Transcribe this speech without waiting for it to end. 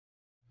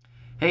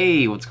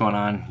Hey, what's going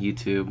on,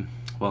 YouTube?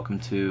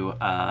 Welcome to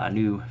a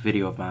new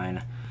video of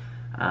mine.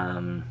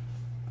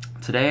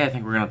 Today I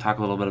think we're going to talk a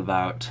little bit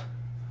about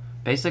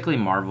basically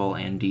Marvel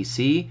and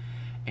DC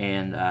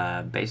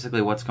and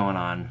basically what's going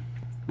on,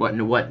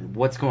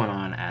 what's going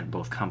on at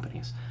both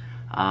companies.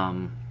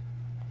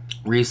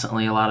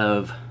 Recently, a lot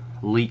of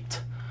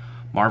leaked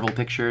Marvel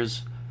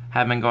pictures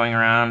have been going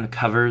around,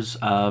 covers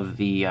of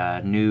the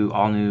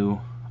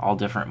all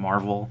different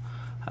Marvel.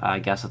 I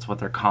guess that's what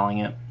they're calling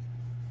it.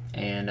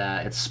 And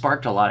it's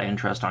sparked a lot of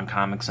interest on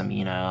Comics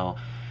Amino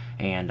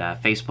and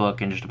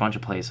Facebook and just a bunch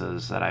of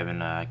places that I've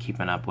been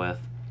keeping up with.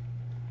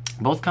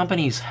 Both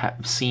companies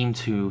seem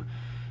to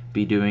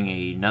be doing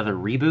another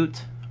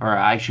reboot, or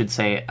I should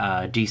say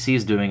DC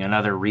is doing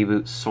another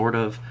reboot, sort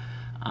of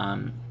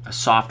a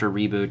softer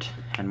reboot,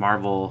 and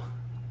Marvel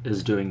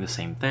is doing the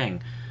same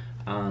thing.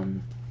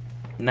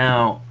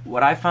 Now,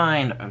 what I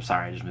find... I'm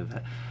sorry, I just moved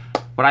that.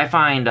 What I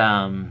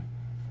find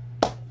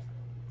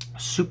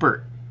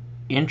super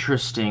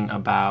interesting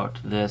about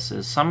this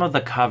is some of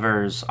the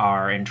covers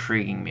are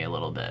intriguing me a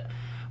little bit.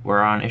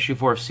 We're on issue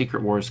 4 of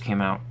Secret Wars, came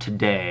out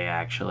today,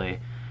 actually,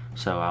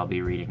 so I'll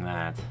be reading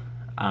that.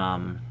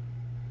 And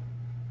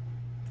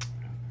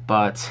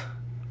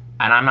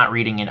I'm not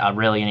reading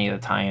really any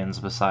of the tie-ins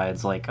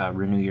besides like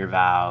Renew Your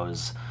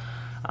Vows.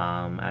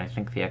 And I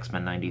think the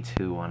X-Men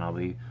 92 one I'll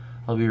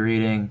be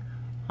reading.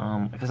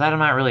 Because I'm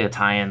not really a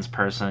tie-ins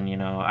person, you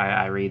know.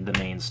 I read the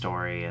main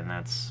story and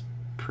that's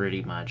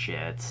pretty much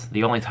it.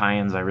 The only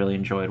tie-ins I really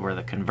enjoyed were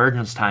the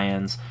Convergence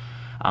tie-ins,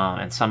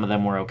 and some of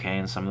them were okay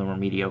and some of them were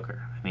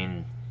mediocre. I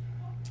mean,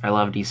 I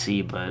love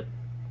DC, but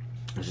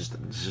it's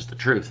just the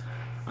truth.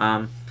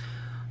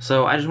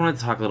 So I just wanted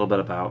to talk a little bit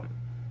about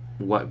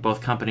what both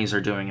companies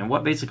are doing and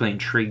what basically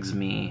intrigues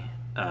me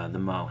the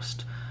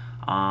most.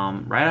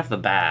 Right off the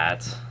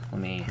bat,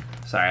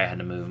 sorry, I had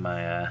to move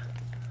my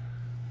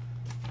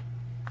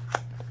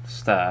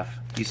stuff.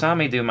 You saw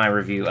me do my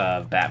review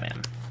of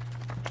Batman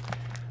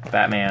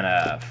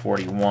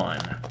 41,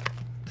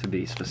 to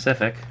be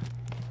specific,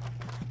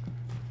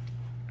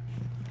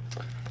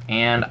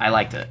 and I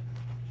liked it.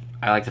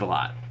 I liked it a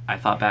lot. I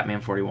thought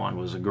Batman 41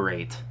 was a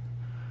great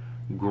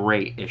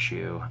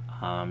issue.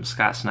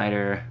 Scott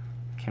Snyder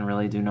can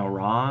really do no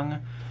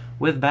wrong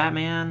with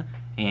Batman,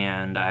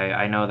 and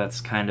I know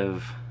that's kind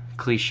of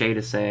cliche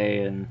to say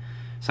and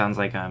sounds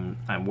like I'm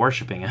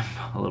worshiping him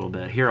a little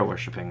bit, hero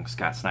worshiping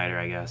Scott Snyder,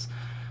 I guess,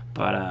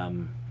 but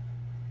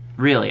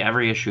really,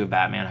 every issue of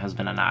Batman has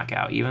been a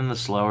knockout. Even the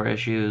slower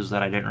issues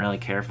that I didn't really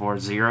care for.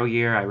 Zero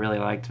Year, I really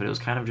liked, but it was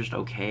kind of just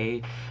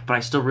okay. But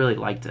I still really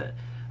liked it.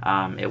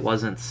 It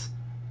wasn't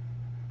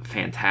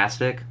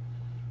fantastic,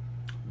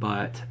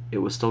 but it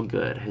was still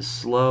good. His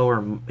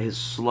slower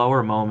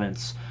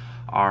moments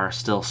are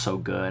still so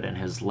good, and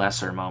his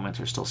lesser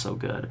moments are still so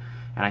good.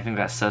 And I think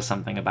that says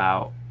something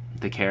about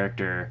the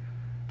character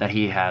that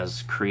he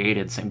has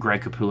created.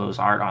 Greg Capullo's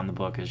art on the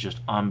book is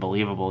just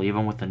unbelievable,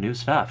 even with the new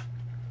stuff.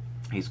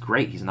 He's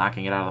great. He's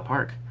knocking it out of the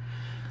park.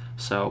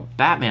 So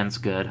Batman's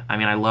good. I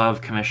mean, I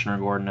love Commissioner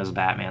Gordon as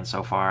Batman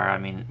so far. I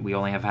mean, we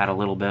only have had a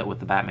little bit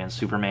with the Batman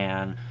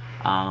Superman,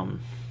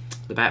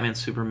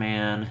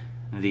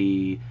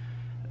 the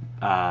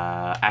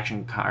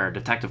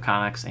Detective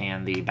Comics,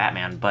 and the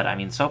Batman. But I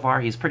mean, so far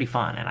he's pretty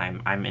fun,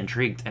 and I'm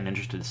intrigued and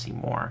interested to see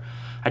more.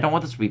 I don't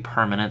want this to be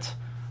permanent.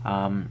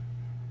 I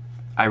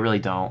really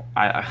don't.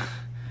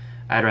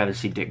 I'd rather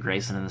see Dick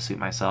Grayson in the suit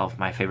myself.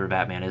 My favorite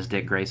Batman is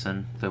Dick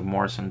Grayson. The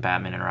Morrison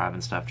Batman and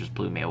Robin stuff just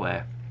blew me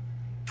away.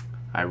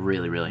 I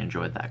really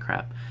enjoyed that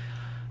crap.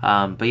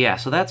 But yeah,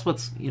 so that's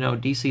what's,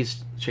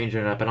 DC's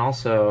changing it up. And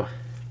also,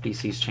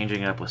 DC's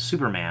changing it up with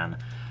Superman.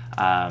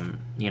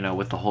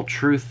 With the whole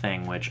Truth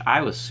thing, which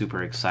I was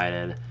super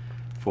excited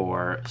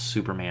for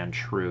Superman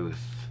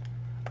Truth.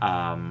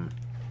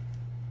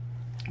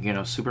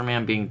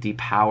 Superman being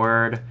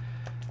depowered,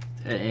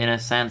 in a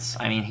sense.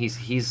 I mean,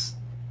 he's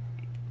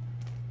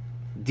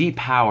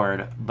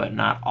depowered, but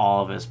not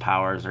all of his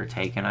powers are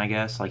taken, I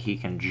guess. Like, he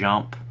can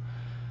jump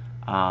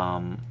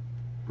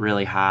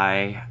really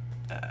high.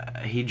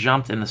 He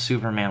jumped in the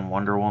Superman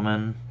Wonder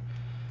Woman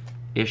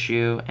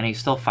issue, and he's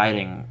still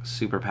fighting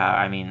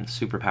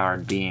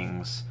superpowered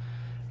beings.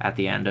 At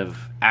the end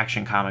of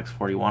Action Comics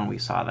 41, we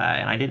saw that,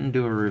 and I didn't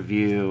do a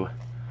review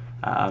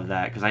of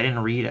that because I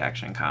didn't read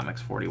Action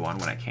Comics 41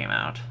 when it came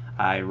out.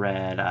 I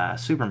read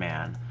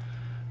Superman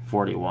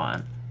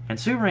 41, and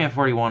Superman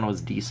 41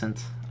 was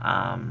decent.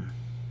 I'm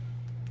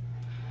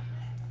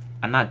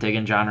not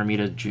digging John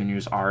Romita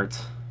Jr.'s art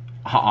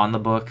on the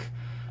book.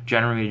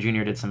 John Romita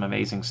Jr. did some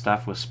amazing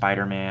stuff with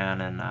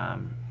Spider-Man and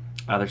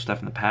other stuff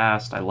in the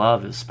past. I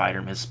love his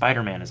Spider-Man. His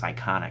Spider-Man is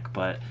iconic,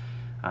 but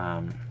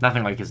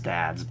nothing like his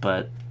dad's.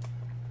 But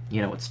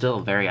it's still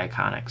very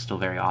iconic, still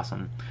very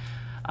awesome.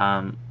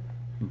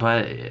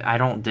 But I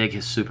don't dig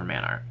his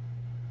Superman art.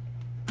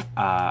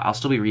 I'll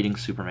still be reading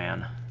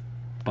Superman.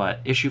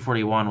 But issue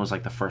 41 was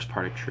like the first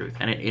part of Truth,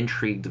 and it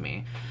intrigued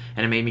me,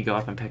 and it made me go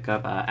up and pick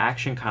up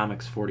Action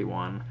Comics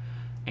 41,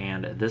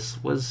 and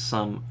this was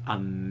some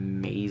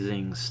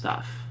amazing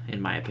stuff,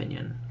 in my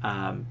opinion.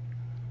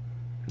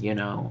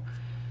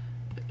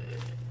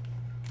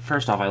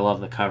 first off, I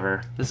love the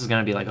cover. This is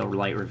going to be like a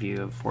light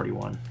review of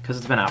 41 because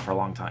it's been out for a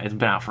long time. It's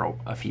been out for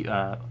a few,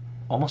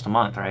 almost a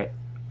month, right?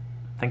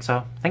 I think so.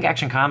 I think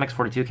Action Comics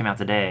 42 came out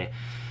today,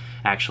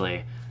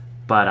 actually.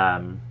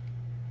 But,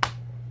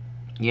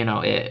 you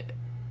know, it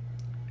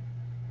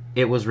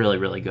was really,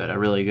 really good. A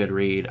really good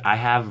read. I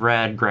have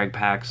read Greg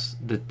Pak's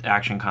the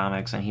Action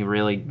Comics, and he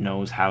really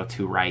knows how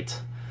to write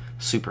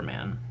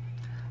Superman.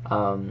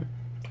 And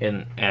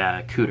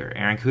Cooter,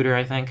 Aaron Cooter,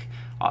 I think,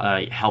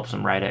 helps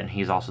him write it, and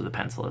he's also the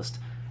pencilist.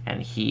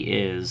 And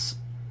he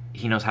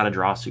knows how to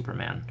draw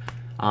Superman.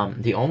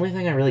 The only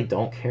thing I really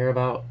don't care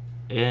about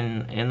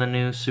in the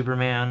new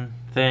Superman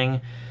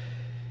thing,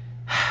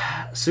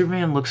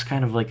 Superman looks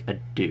kind of like a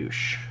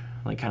douche,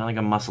 like kind of like a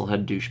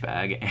musclehead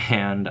douchebag,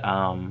 and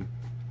I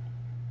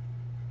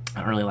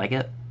don't really like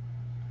it.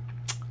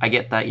 I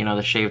get that, you know,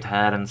 the shaved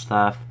head and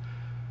stuff,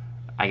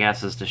 I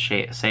guess, is to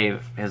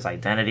save his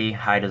identity,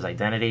 hide his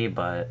identity,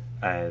 but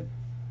I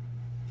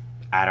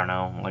don't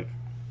know. Like,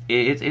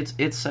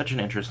 it's such an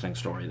interesting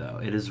story, though.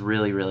 It is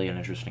really, really an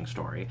interesting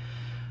story.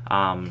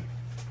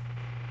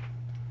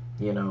 You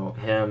know,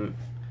 him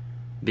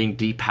being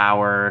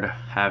depowered,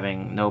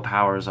 having no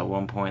powers at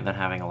one point, then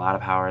having a lot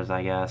of powers,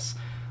 I guess.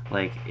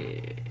 Like,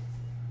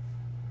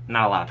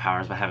 not a lot of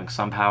powers, but having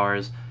some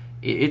powers.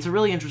 It's a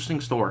really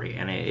interesting story,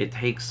 and it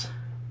takes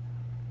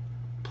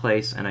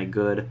place in a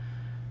good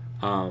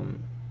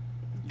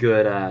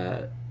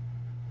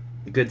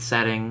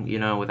setting, you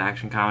know, with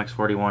Action Comics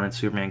 41 and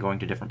Superman going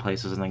to different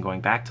places and then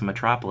going back to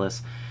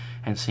Metropolis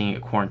and seeing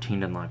it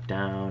quarantined and locked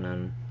down,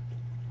 and,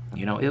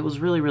 you know, it was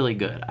really, really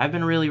good. I've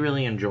been really,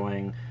 really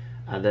enjoying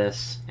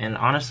this, and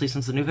honestly,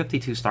 since the New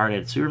 52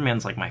 started,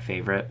 Superman's like my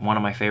favorite, one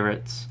of my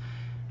favorites.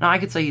 No, I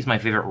could say he's my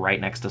favorite right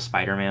next to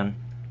Spider-Man.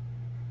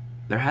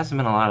 There hasn't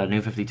been a lot of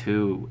New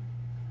 52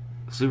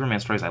 Superman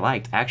stories I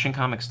liked. Action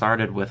Comics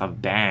started with a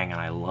bang, and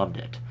I loved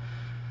it.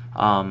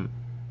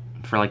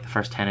 For like the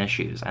first 10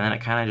 issues, and then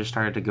it kind of just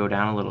started to go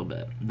down a little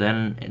bit.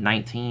 Then at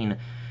 19,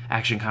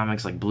 Action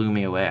Comics like blew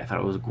me away. I thought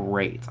it was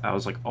great. I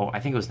was like, oh,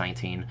 I think it was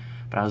 19,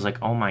 but I was like,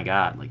 oh my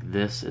god, like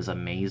this is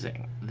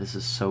amazing. This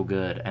is so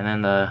good. And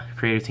then the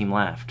creative team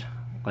left,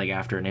 like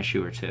after an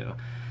issue or two.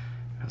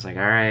 I was like,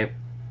 all right.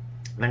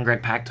 Then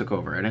Greg Pak took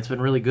over, and it's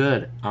been really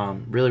good.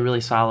 Really, really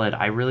solid.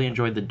 I really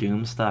enjoyed the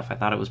Doom stuff. I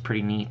thought it was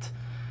pretty neat.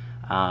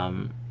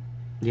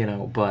 You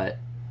know, but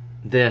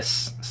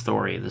this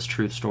story, this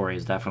truth story,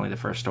 is definitely the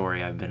first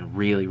story I've been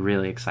really,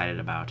 really excited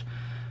about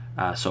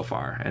so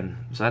far. And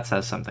so that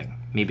says something,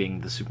 me being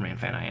the Superman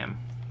fan I am.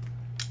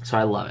 So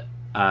I love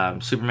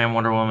it. Superman,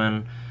 Wonder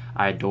Woman,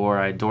 I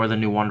adore the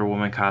new Wonder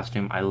Woman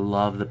costume. I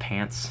love the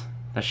pants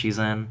that she's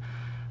in.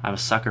 I'm a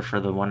sucker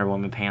for the Wonder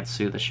Woman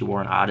pantsuit that she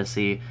wore in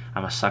Odyssey.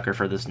 I'm a sucker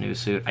for this new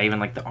suit. I even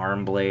like the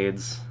arm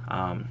blades.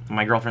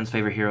 My girlfriend's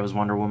favorite hero is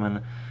Wonder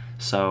Woman,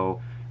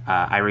 so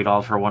I read all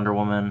of her Wonder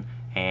Woman,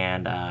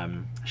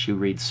 and she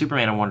reads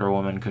Superman and Wonder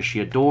Woman because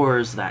she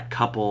adores that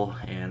couple,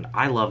 and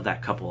I love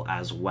that couple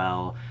as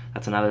well.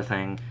 That's another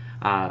thing.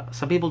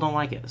 Some people don't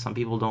like it. Some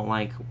people don't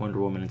like Wonder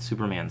Woman and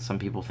Superman. Some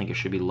people think it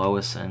should be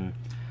Lois and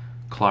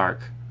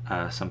Clark.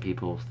 Some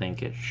people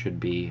think it should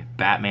be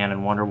Batman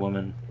and Wonder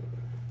Woman.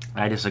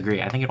 I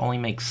disagree. I think it only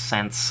makes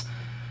sense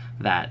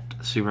that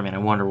Superman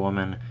and Wonder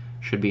Woman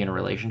should be in a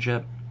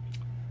relationship.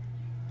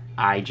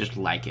 I just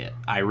like it.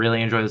 I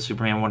really enjoy the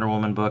Superman Wonder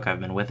Woman book. I've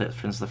been with it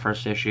since the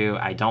first issue.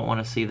 I don't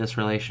want to see this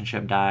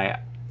relationship die.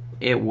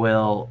 It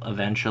will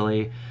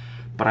eventually,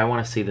 but I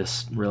want to see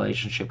this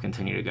relationship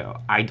continue to go.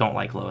 I don't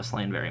like Lois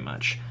Lane very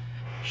much.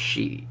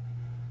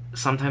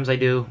 Sometimes I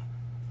do.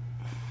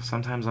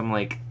 Sometimes I'm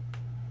like,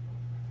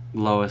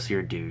 Lois,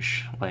 you're a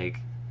douche. Like,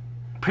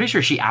 pretty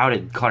sure she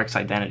outed Clark's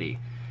identity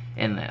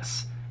in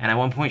this. And at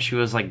one point she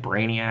was like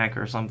Brainiac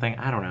or something.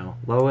 I don't know.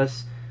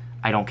 Lois,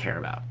 I don't care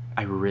about.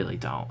 I really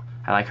don't.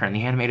 I like her in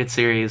the animated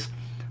series.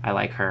 I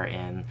like her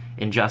in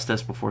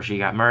Injustice before she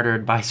got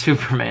murdered by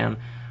Superman.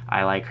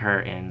 I like her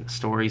in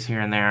stories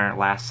here and there,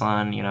 Last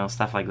Son, you know,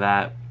 stuff like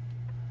that.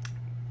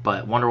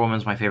 But Wonder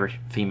Woman's my favorite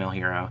female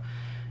hero,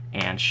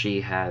 and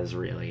she has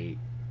really...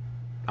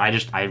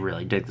 I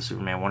really dig the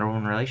Superman-Wonder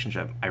Woman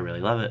relationship. I really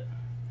love it.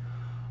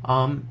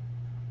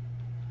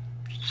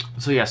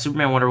 So yeah,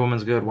 Superman, Wonder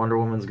Woman's good, Wonder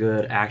Woman's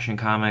good, Action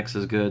Comics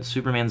is good,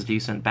 Superman's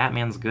decent,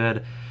 Batman's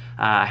good.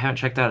 I haven't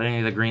checked out any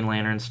of the Green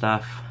Lantern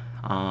stuff,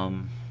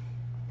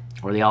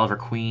 or the Oliver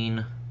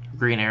Queen,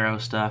 Green Arrow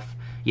stuff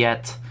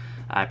yet.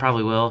 I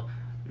probably will.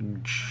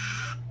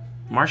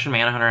 Martian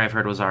Manhunter I've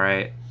heard was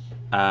alright.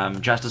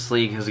 Justice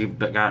League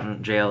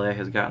JLA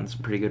has gotten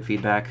some pretty good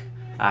feedback.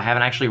 I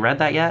haven't actually read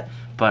that yet,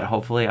 but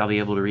hopefully I'll be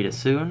able to read it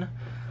soon.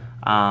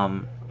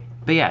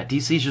 But yeah,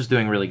 DC's just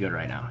doing really good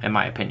right now, in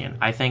my opinion.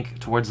 I think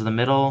towards the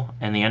middle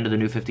and the end of the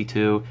New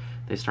 52,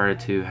 they started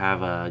to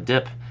have a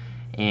dip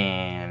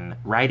in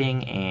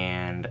writing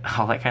and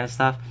all that kind of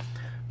stuff.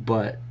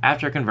 But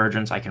after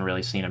Convergence, I can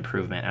really see an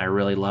improvement, and I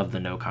really love the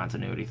no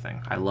continuity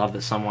thing. I love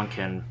that someone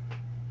can,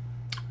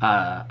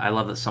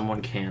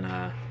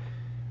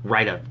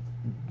 write a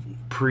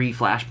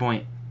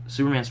pre-Flashpoint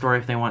Superman story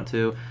if they want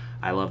to,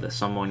 I love that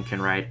someone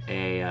can write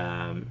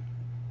a,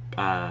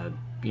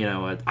 you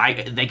know,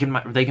 they can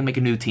make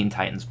a new Teen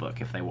Titans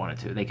book if they wanted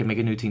to. They could make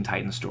a new Teen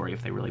Titans story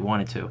if they really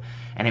wanted to,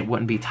 and it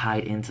wouldn't be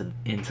tied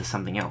into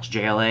something else.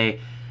 JLA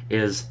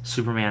is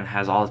Superman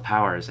has all his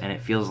powers, and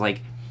it feels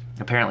like,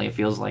 apparently it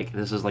feels like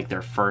this is like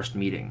their first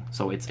meeting.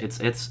 So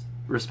it's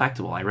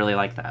respectable. I really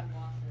like that.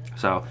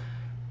 So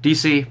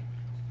DC,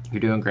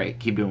 you're doing great.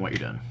 Keep doing what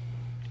you're doing.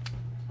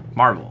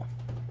 Marvel.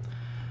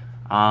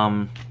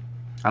 I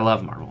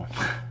love Marvel.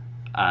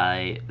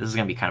 This is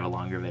gonna be kind of a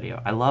longer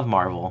video. I love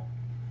Marvel.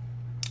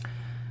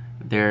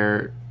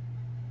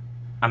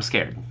 I'm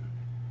scared.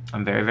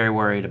 I'm very, very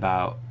worried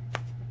about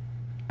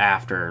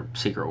after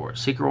Secret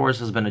Wars. Secret Wars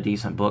has been a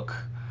decent book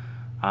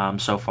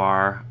so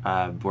far.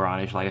 We're on,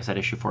 like I said,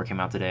 issue 4 came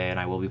out today, and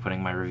I will be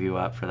putting my review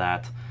up for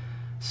that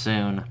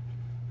soon.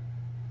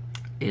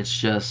 It's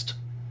just,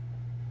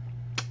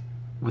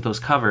 with those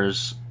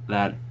covers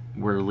that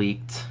were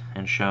leaked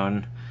and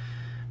shown,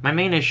 my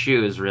main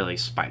issue is really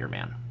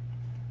Spider-Man.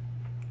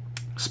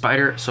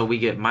 So we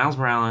get Miles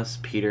Morales,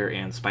 Peter,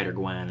 and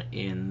Spider-Gwen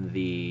in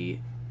the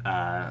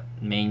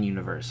main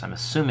universe. I'm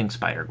assuming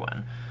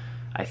Spider-Gwen,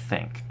 I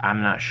think.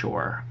 I'm not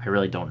sure. I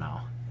really don't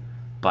know.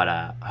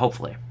 But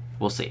hopefully.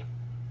 We'll see.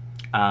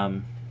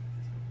 Miles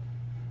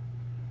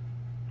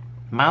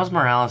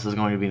Morales is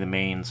going to be the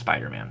main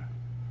Spider-Man.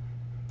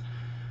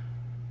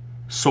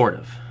 Sort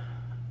of.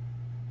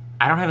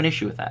 I don't have an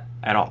issue with that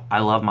at all. I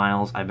love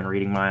Miles. I've been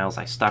reading Miles.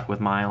 I stuck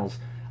with Miles.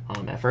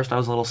 At first I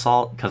was a little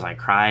salty because I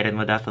cried in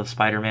the death of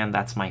Spider-Man.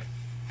 That's my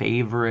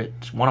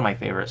favorite, one of my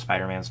favorite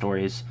Spider-Man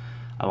stories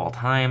of all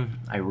time.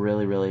 I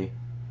really, really,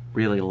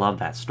 really love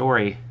that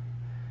story.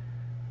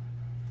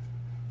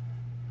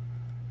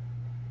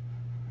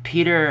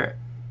 Peter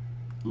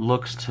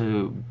looks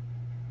to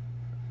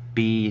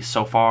be,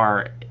 so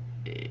far,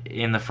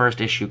 in the first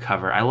issue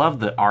cover. I love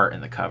the art in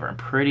the cover. I'm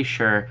pretty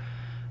sure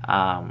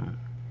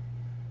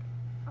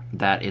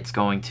that it's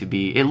going to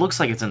be, it looks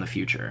like it's in the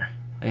future.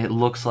 It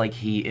looks like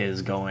he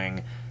is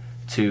going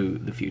to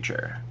the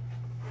future.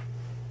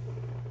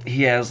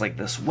 He has like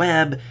this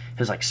web.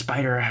 His like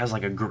spider has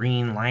like a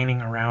green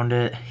lining around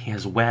it.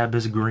 His web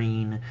is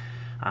green.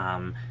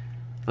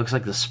 Looks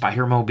like the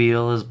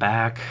Spider-Mobile is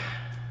back.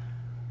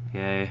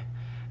 Yay.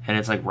 And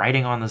it's like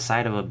riding on the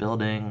side of a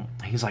building.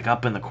 He's like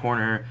up in the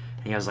corner.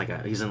 He has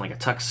like he's in like a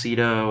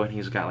tuxedo, and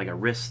he's got like a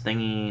wrist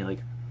thingy.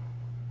 Like,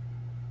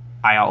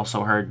 I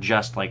also heard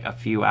just like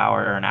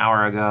an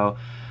hour ago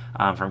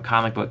from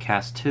Comic Book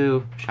Cast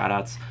 2,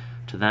 shoutouts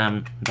to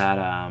them,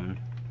 that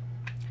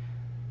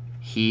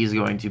he's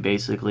going to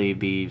basically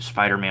be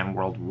Spider-Man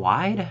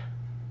worldwide.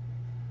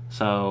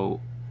 So,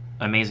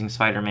 Amazing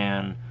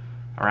Spider-Man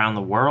around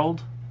the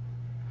world.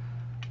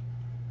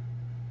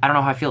 I don't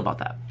know how I feel about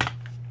that.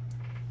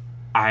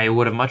 I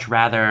would have much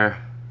rather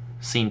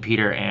seen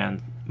Peter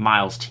and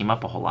Miles team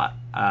up a whole lot.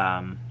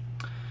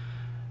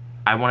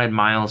 I wanted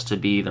Miles to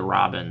be the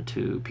Robin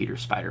to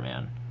Peter's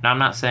Spider-Man. Now, I'm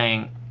not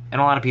saying, and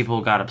a lot of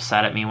people got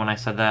upset at me when I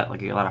said that,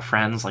 like a lot of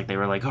friends, like they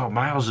were like, oh,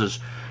 Miles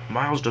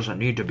doesn't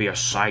need to be a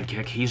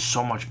sidekick. He's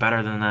so much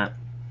better than that.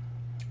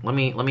 Let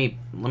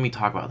me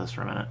talk about this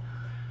for a minute.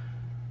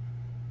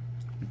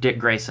 Dick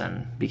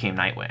Grayson became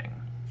Nightwing.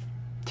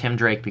 Tim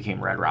Drake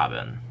became Red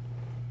Robin.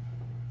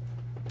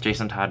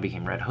 Jason Todd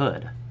became Red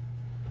Hood.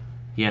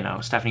 You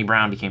know, Stephanie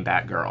Brown became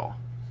Batgirl.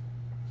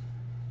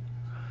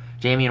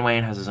 Damian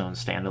Wayne has his own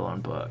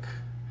standalone book.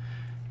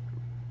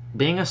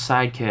 Being a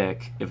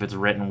sidekick, if it's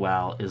written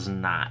well, is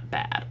not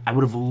bad. I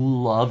would have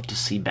loved to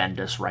see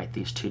Bendis write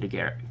these two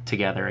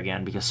together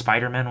again, because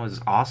Spider-Man was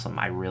awesome.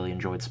 I really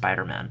enjoyed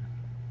Spider-Man.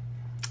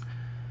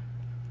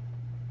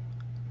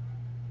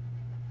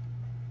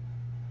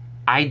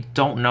 I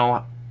don't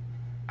know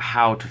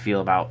how to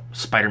feel about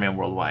Spider-Man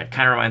Worldwide.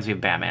 Kind of reminds me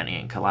of Batman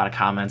Inc. A lot of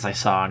comments I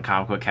saw on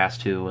Comic Book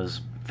Cast 2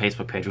 was,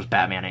 Facebook page was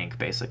Batman Inc.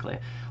 basically. A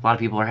lot of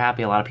people are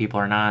happy, a lot of people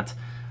are not.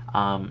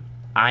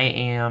 I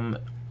am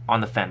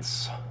on the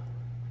fence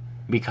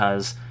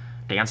because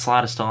Dan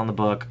Slott is still on the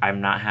book. I'm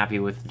not happy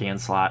with Dan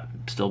Slott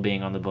still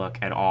being on the book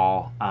at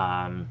all.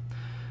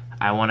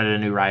 I wanted a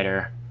new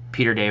writer.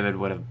 Peter David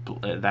would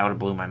have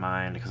blew my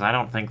mind, because I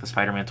don't think the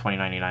Spider-Man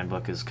 2099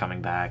 book is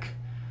coming back.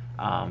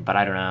 But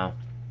I don't know.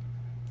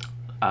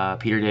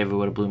 Peter David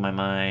would have blew my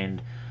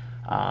mind.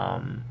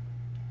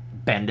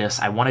 Bendis,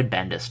 I wanted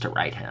Bendis to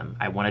write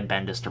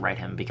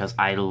him. Because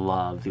I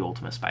love the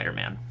Ultimate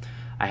Spider-Man.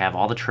 I have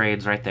all the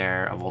trades right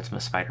there of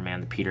Ultimate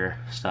Spider-Man, the Peter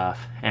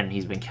stuff, and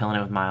he's been killing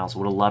it with Miles.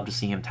 Would have loved to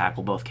see him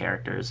tackle both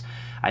characters.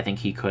 I think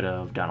he could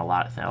have done a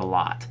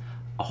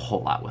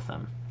whole lot with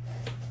them.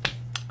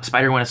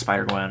 Spider-Gwen is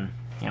Spider-Gwen,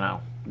 you know,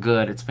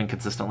 good. It's been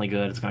consistently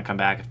good. It's going to come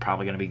back. It's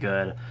probably going to be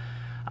good.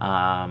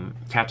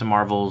 Captain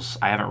Marvel's,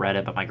 I haven't read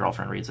it, but my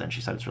girlfriend reads it, and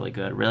she said it's really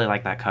good. Really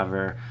like that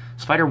cover.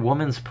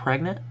 Spider-Woman's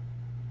pregnant.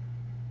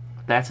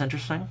 That's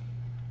interesting.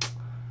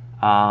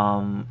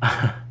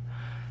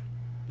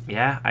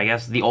 Yeah, I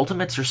guess the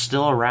Ultimates are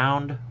still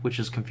around, which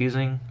is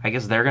confusing. I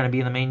guess they're going to be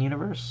in the main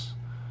universe.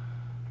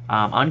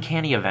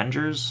 Uncanny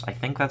Avengers, I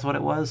think that's what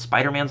it was.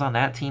 Spider-Man's on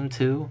that team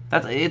too.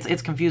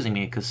 It's confusing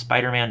me because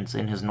Spider-Man's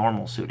in his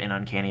normal suit in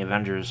Uncanny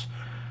Avengers,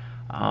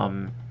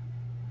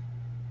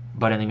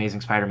 but in the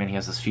Amazing Spider-Man he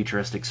has this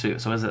futuristic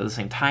suit. So is it the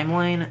same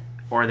timeline,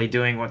 or are they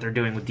doing what they're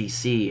doing with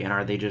DC, and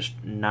are they just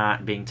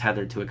not being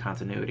tethered to a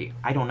continuity?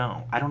 I don't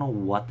know. I don't know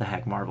what the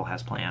heck Marvel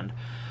has planned.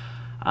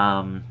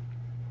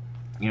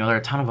 You know, there are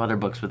a ton of other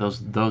books, but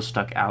those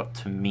stuck out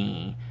to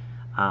me.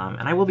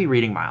 And I will be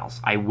reading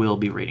Miles. I will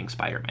be reading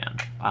Spider-Man.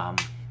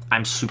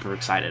 I'm super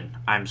excited.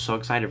 I'm so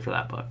excited for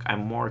that book.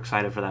 I'm more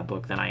excited for that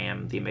book than I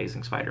am The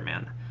Amazing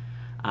Spider-Man.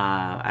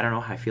 I don't know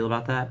how I feel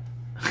about that.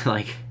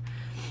 Like,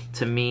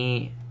 to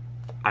me,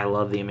 I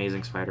love The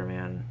Amazing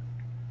Spider-Man.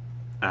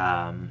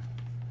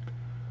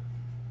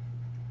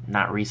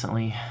 Not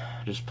recently.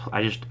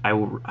 I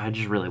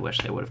just really wish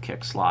they would have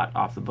kicked Slott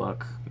off the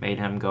book, made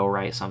him go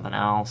write something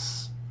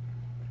else.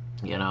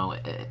 You know,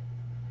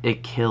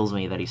 it kills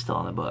me that he's still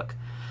in the book.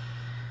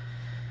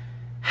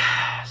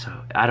 So,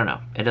 I don't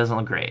know. It doesn't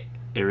look great.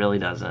 It really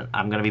doesn't.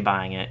 I'm going to be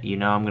buying it. You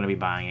know I'm going to be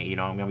buying it. You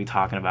know I'm going to be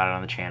talking about it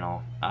on the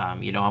channel.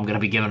 You know I'm going to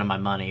be giving him my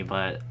money,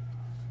 but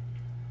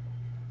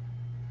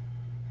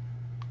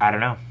I don't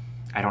know.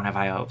 I don't have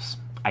high hopes.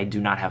 I do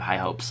not have high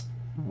hopes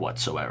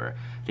whatsoever.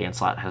 Dan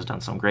Slott has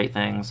done some great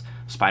things.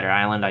 Spider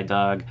Island I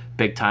dug.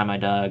 Big Time I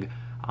dug.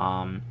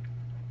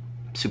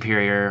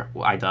 Superior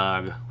I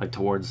dug, like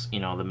towards, you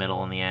know, the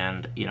middle and the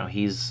end. You know,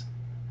 he's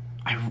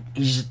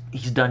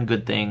done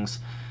good things.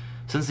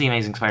 Since The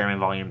Amazing Spider-Man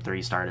Volume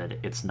 3 started,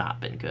 it's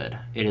not been good.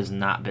 It has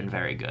not been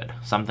very good.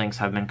 Some things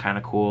have been kind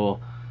of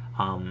cool.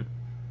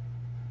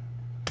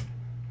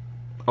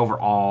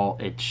 Overall,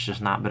 it's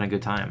just not been a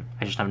good time.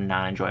 I just have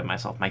not enjoyed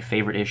myself. My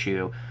favorite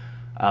issue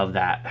of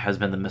that has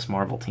been the Miss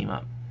Marvel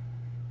team-up.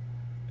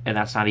 And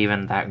that's not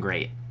even that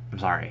great. I'm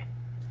sorry.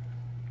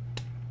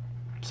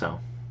 So.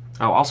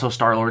 Oh, also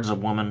Star-Lord's a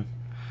woman.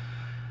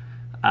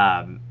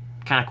 Kind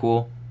of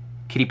cool.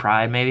 Kitty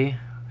Pryde, maybe?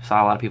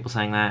 Saw a lot of people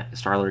saying that.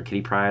 Star-Lord,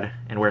 Kitty Pryde.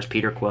 And where's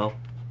Peter Quill?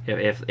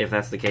 If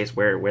that's the case,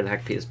 where the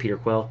heck is Peter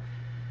Quill?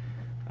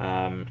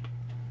 I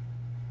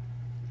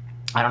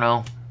don't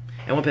know.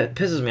 And what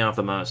pisses me off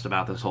the most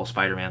about this whole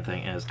Spider-Man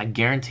thing is I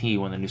guarantee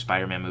when the new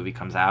Spider-Man movie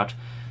comes out,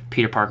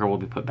 Peter Parker will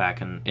be put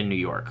back in New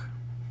York.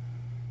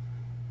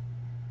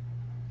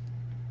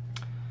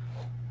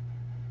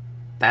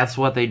 That's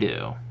what they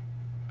do.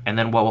 And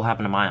then what will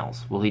happen to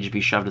Miles? Will he just be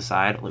shoved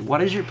aside? Like,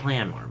 what is your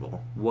plan,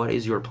 Marvel? What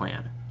is your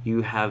plan?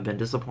 You have been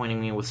disappointing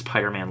me with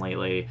Spider-Man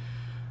lately.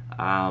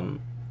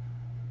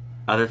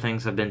 Other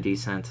things have been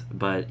decent,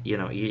 but, you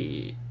know,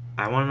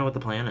 I want to know what the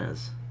plan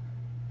is.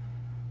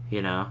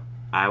 You know?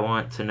 I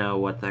want to know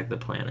what the heck the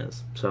plan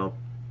is. So,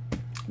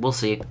 we'll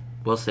see.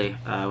 We'll see.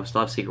 We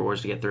still have Secret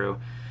Wars to get through,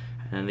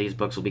 and these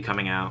books will be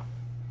coming out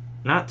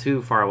not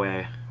too far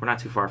away. We're not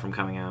too far from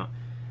coming out.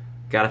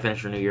 Gotta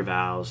finish Renew Your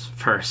Vows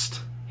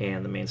first,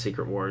 and the main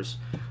Secret Wars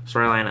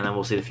storyline, and then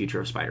we'll see the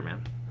future of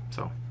Spider-Man.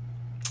 So,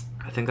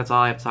 I think that's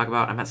all I have to talk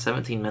about. I'm at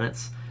 17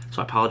 minutes,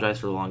 so I apologize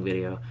for the long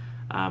video,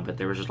 but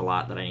there was just a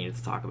lot that I needed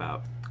to talk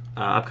about.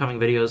 Upcoming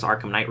videos,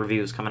 Arkham Knight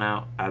review is coming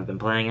out. I've been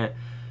playing it.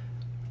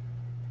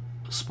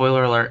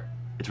 Spoiler alert,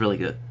 it's really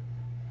good.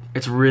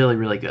 It's really,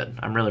 really good.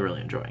 I'm really,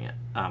 really enjoying it.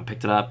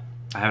 Picked it up.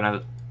 I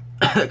haven't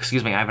had,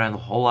 excuse me, I haven't had a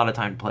whole lot of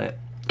time to play it.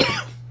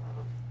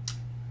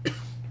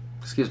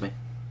 Excuse me.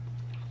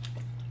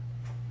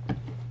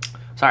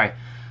 Sorry,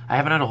 I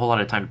haven't had a whole lot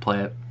of time to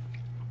play it,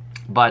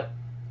 but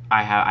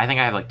I think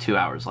I have like 2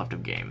 hours left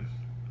of game,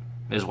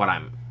 is what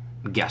I'm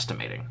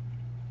guesstimating.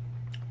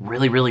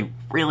 Really, really,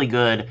 really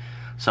good.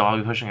 So I'll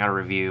be pushing out a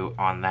review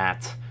on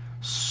that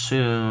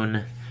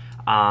soon.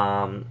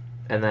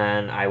 And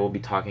then I will be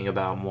talking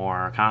about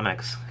more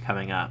comics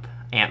coming up.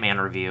 Ant-Man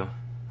review.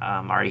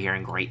 I'm already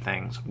hearing great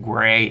things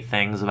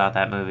about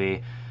that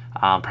movie.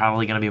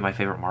 Probably going to be my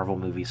favorite Marvel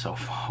movie so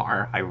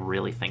far. I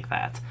really think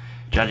that.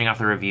 Judging off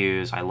the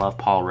reviews, I love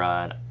Paul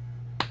Rudd.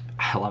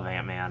 I love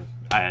Ant-Man.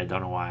 I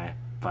don't know why,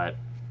 but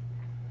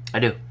I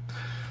do.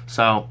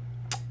 So,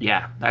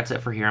 yeah, that's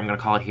it for here. I'm going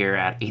to call it here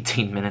at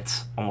 18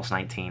 minutes, almost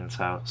 19.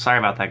 So, sorry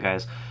about that,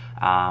 guys.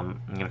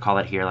 I'm going to call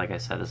it here. Like I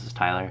said, this is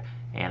Tyler,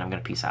 and I'm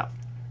going to peace out.